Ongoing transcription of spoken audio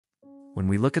When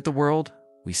we look at the world,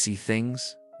 we see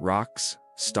things, rocks,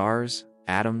 stars,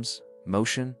 atoms,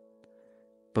 motion.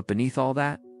 But beneath all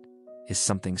that is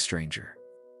something stranger.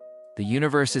 The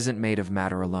universe isn't made of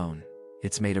matter alone.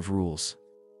 It's made of rules,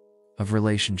 of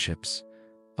relationships,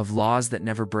 of laws that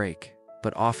never break,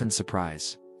 but often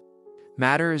surprise.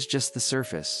 Matter is just the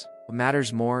surface. What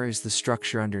matters more is the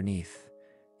structure underneath.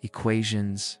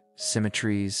 Equations,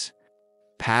 symmetries,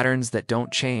 patterns that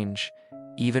don't change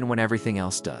even when everything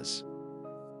else does.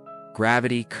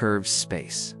 Gravity curves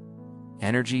space.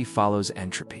 Energy follows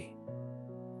entropy.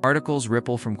 Particles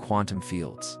ripple from quantum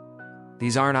fields.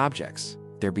 These aren't objects,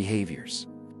 they're behaviors.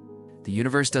 The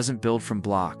universe doesn't build from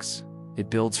blocks, it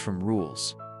builds from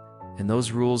rules. And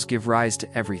those rules give rise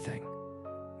to everything.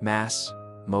 Mass,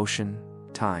 motion,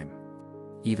 time,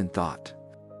 even thought.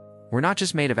 We're not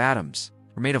just made of atoms,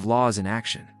 we're made of laws in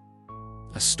action.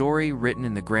 A story written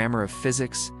in the grammar of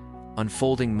physics,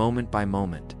 unfolding moment by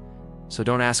moment. So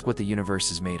don't ask what the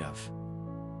universe is made of.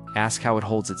 Ask how it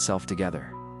holds itself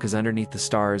together, because underneath the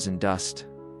stars and dust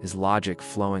is logic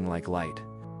flowing like light.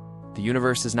 The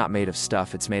universe is not made of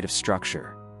stuff, it's made of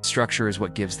structure. Structure is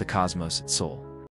what gives the cosmos its soul.